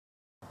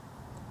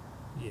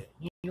Yeah,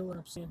 you know what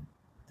I'm saying?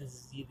 This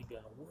is either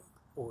gonna work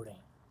or it ain't.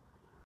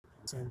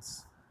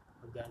 Since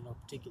I've got no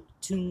particular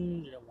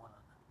tune that I want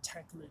to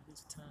tackle at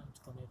this time, it's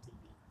gonna have to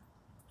be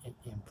an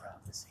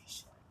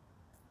improvisation.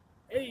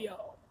 Hey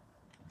y'all!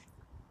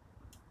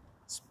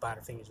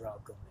 Spiderfingers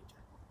Rock Go Major.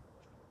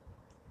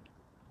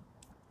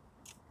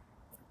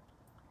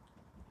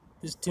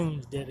 This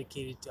tune's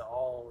dedicated to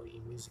all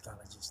you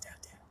musicologists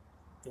out there.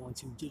 The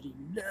ones who really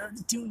love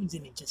the tunes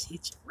and it just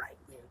hits you right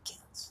where it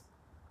counts.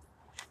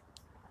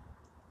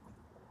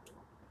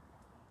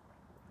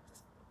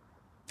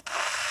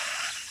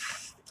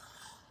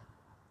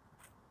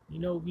 You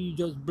know, if you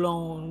just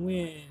blowing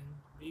wind,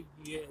 maybe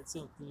you had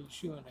something you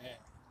shouldn't have.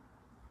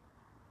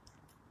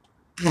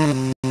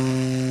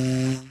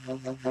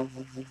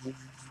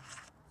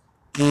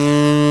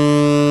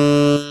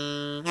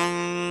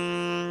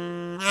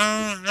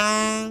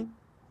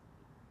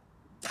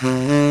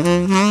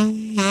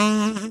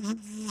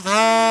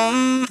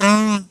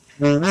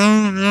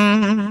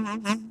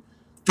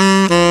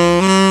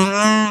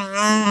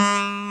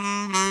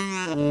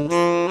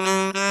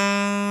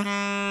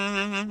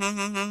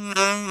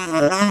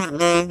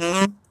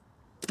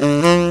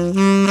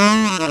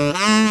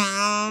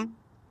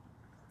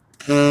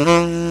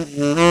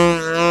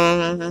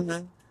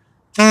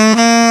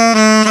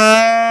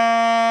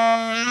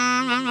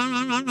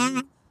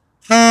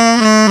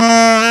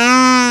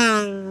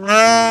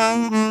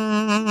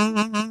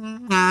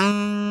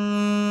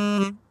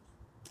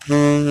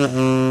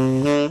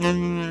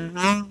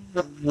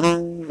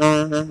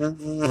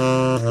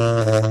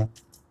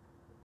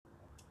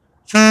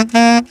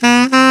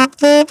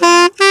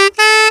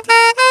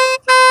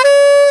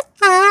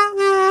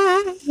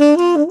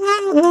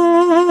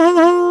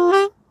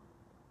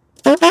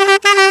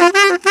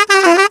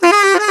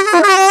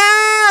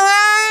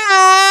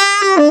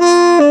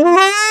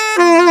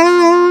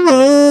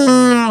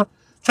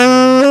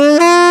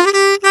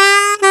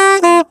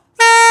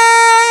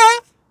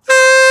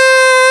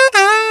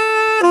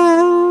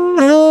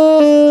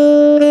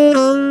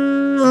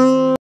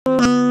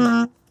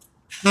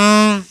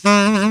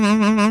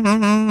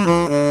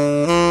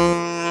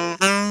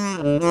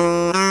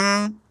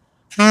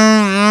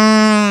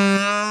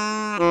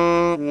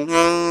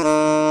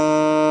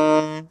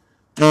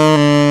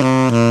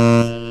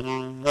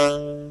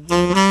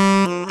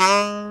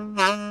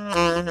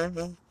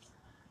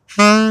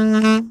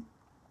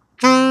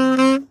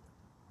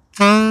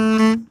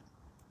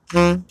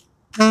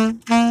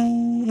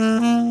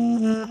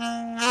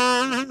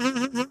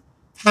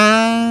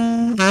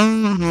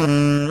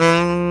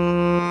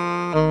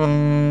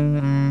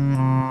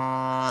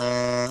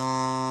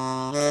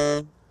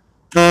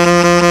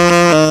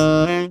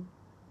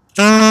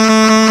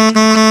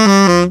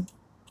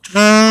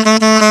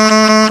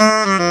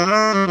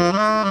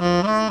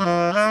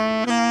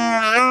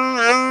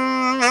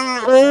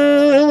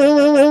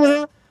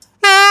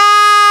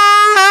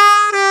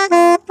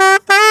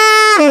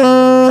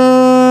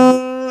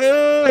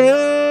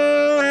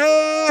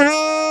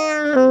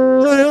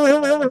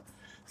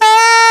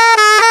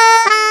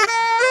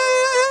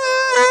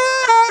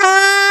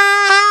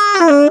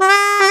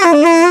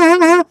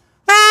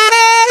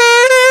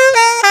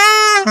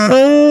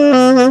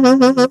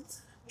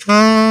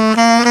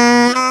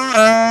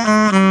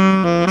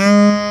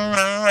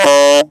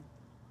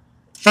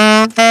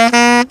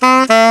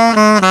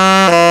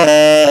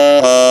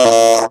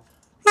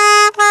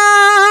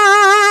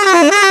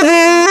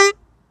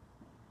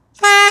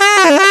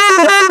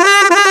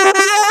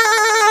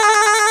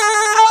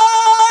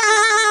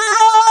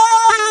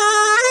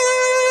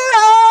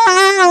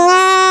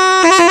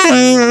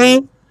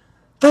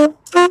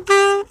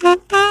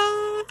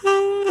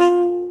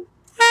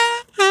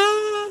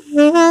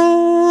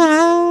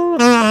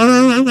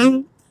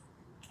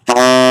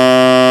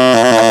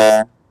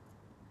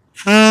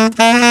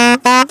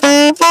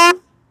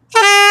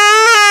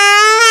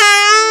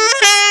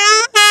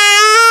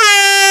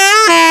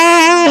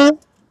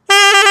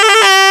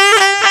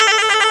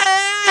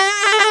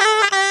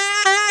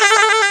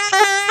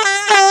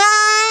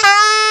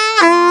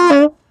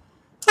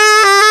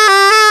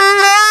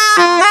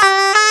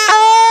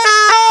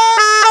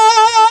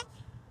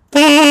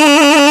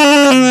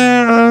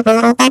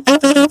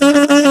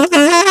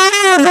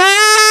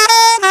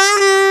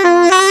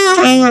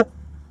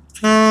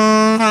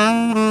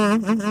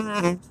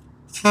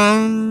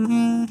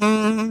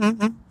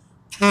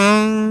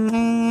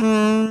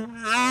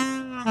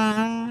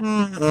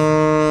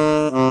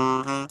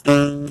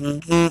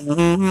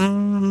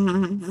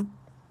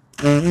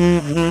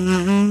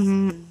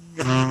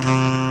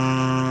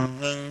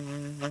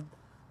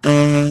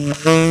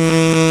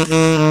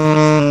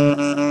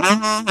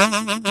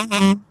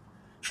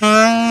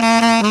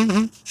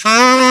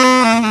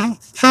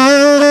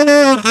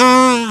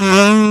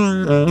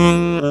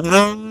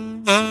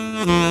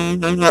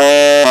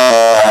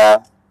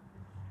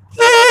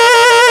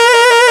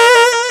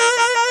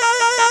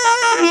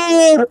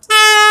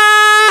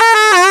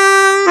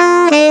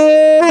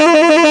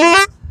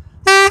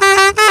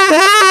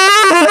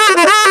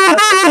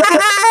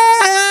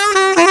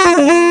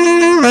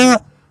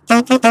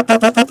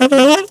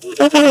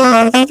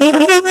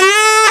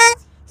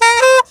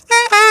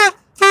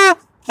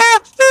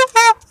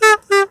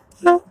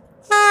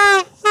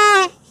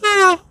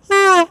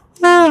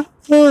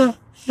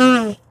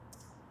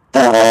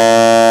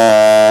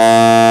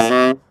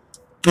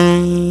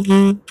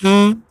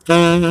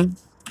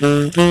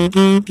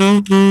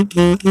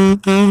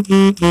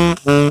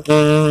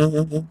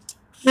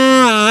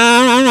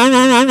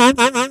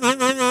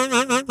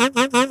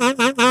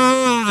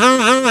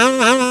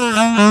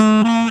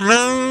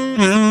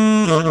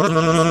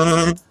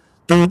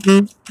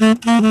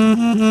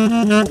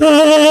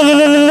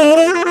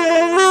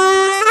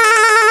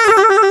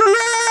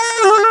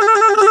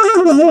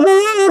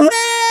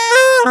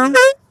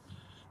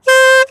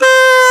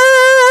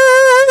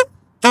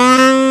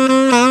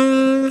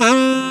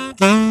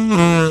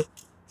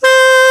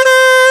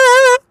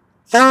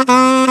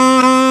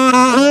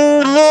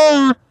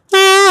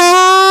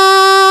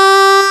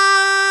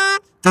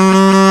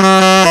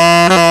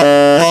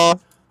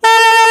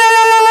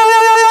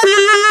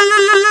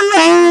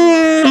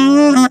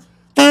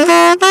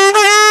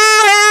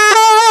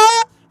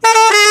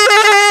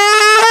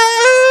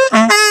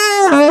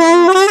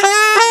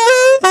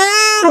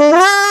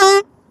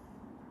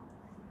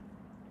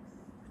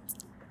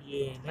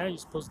 Yeah, now you're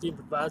supposed to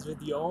improvise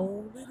with your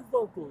own little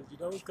vocals, you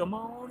know? Come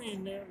on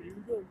in there. Here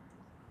we go.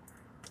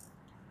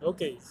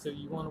 Okay, so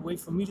you want to wait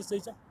for me to say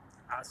something?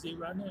 I'll say it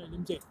right now. Let me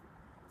tell you.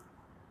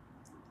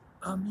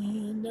 I'm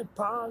in the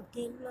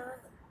parking lot.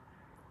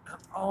 I'm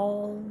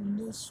on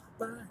the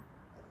spot.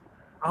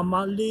 On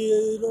my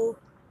little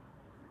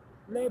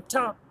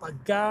laptop, I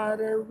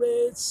got a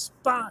red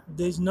spot.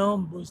 There's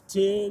numbers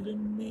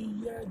telling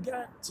me I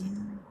got to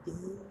go.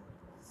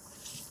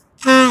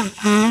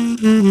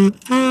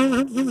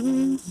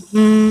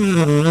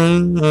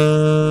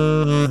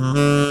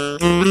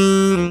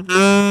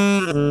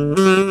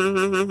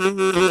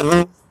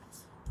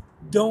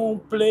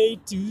 Don't play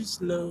too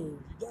slow.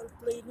 You gotta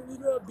play a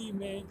little upbeat,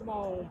 man. Come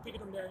on, pick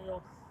it up down,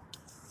 y'all.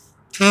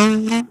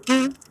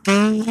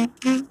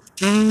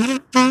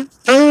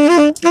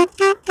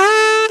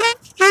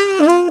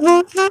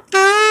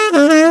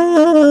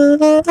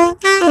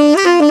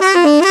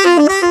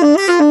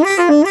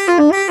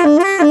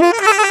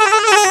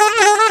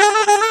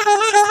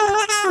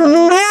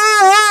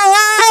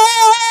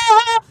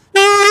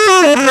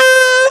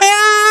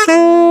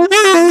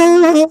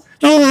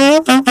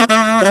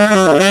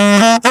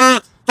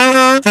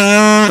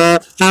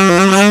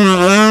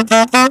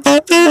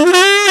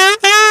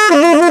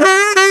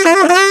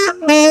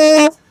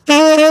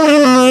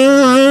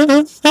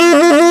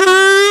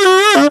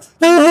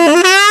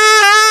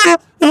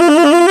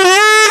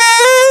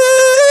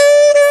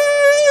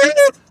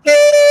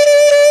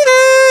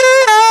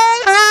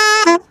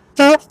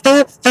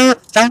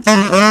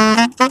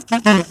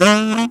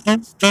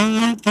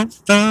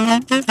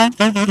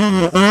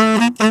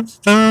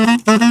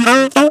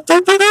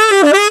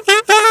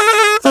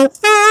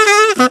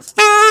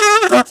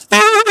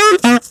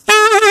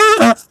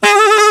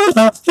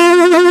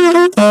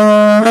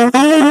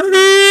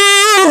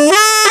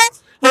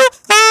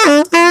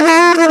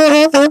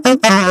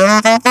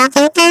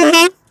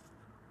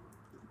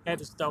 Had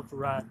to stop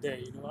right there,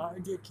 you know. I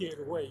get carried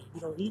away,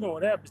 you know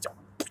what happens.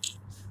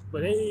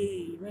 But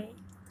hey, man,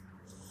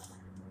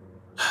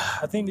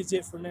 I think that's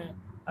it for now.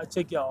 I'll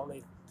check y'all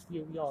later.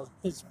 Here we are,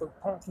 Pittsburgh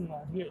parking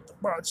lot here at the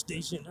BART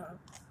station.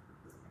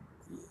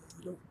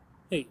 You know,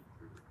 hey,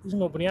 there's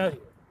nobody out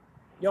here.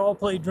 Y'all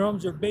play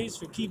drums or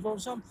bass or keyboard or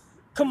something?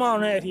 Come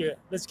on out here.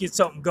 Let's get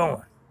something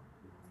going.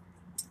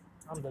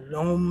 I'm the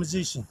lone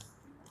musician.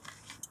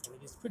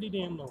 And it's pretty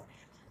damn low.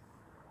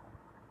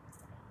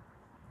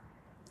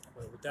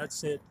 But with that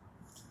said,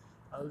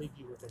 I'll leave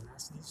you with a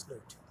nice little slow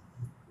tune.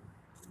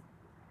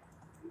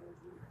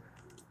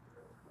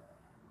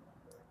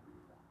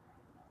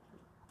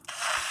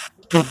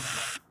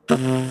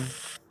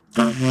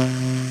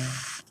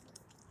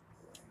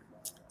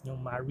 You know,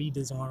 my Reed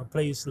doesn't want to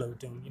play a slow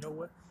tune. You know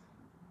what?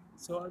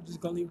 So I'm just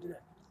gonna leave it at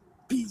that.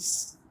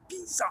 Peace.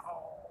 Peace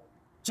out.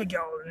 Check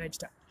y'all next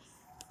time.